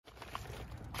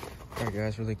Alright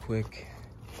guys, really quick.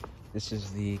 This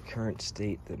is the current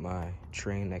state that my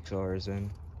Trane XR is in.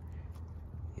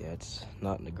 Yeah, it's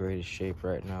not in the greatest shape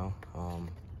right now.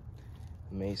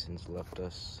 The masons left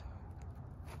us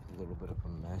a little bit of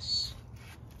a mess.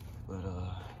 But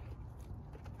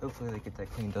hopefully they get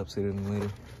that cleaned up sooner than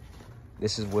later.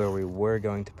 This is where we were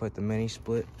going to put the mini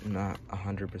split. I'm not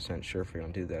 100% sure if we're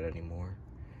gonna do that anymore.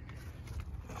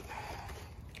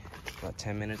 About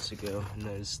 10 minutes ago, I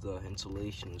noticed the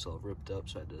insulation was all ripped up,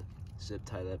 so I had to zip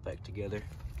tie that back together.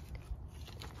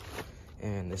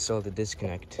 And I saw the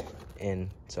disconnect in,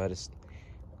 so I just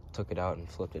took it out and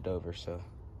flipped it over, so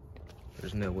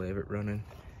there's no way of it running.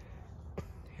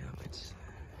 Yeah, it's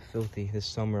filthy. This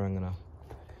summer I'm gonna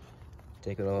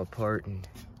take it all apart and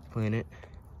clean it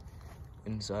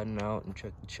inside and out and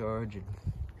check the charge and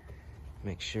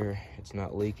make sure it's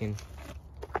not leaking,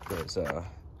 because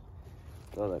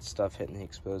all that stuff hitting the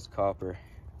exposed copper.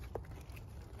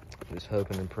 I'm just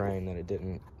hoping and praying that it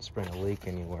didn't spring a leak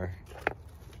anywhere.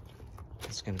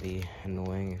 It's gonna be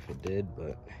annoying if it did,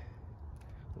 but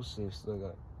we'll see. We've still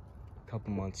got a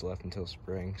couple months left until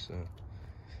spring, so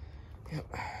yep.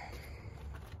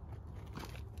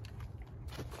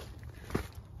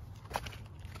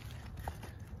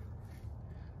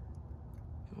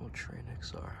 Old Trane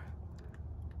XR.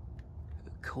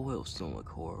 The coils don't look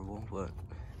horrible, but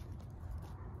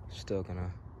still gonna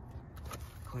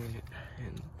clean it.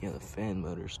 And yeah, the fan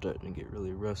motor's starting to get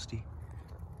really rusty.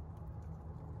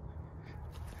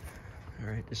 All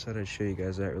right, just thought I'd show you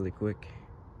guys that really quick.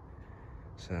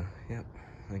 So, yep,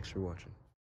 thanks for watching.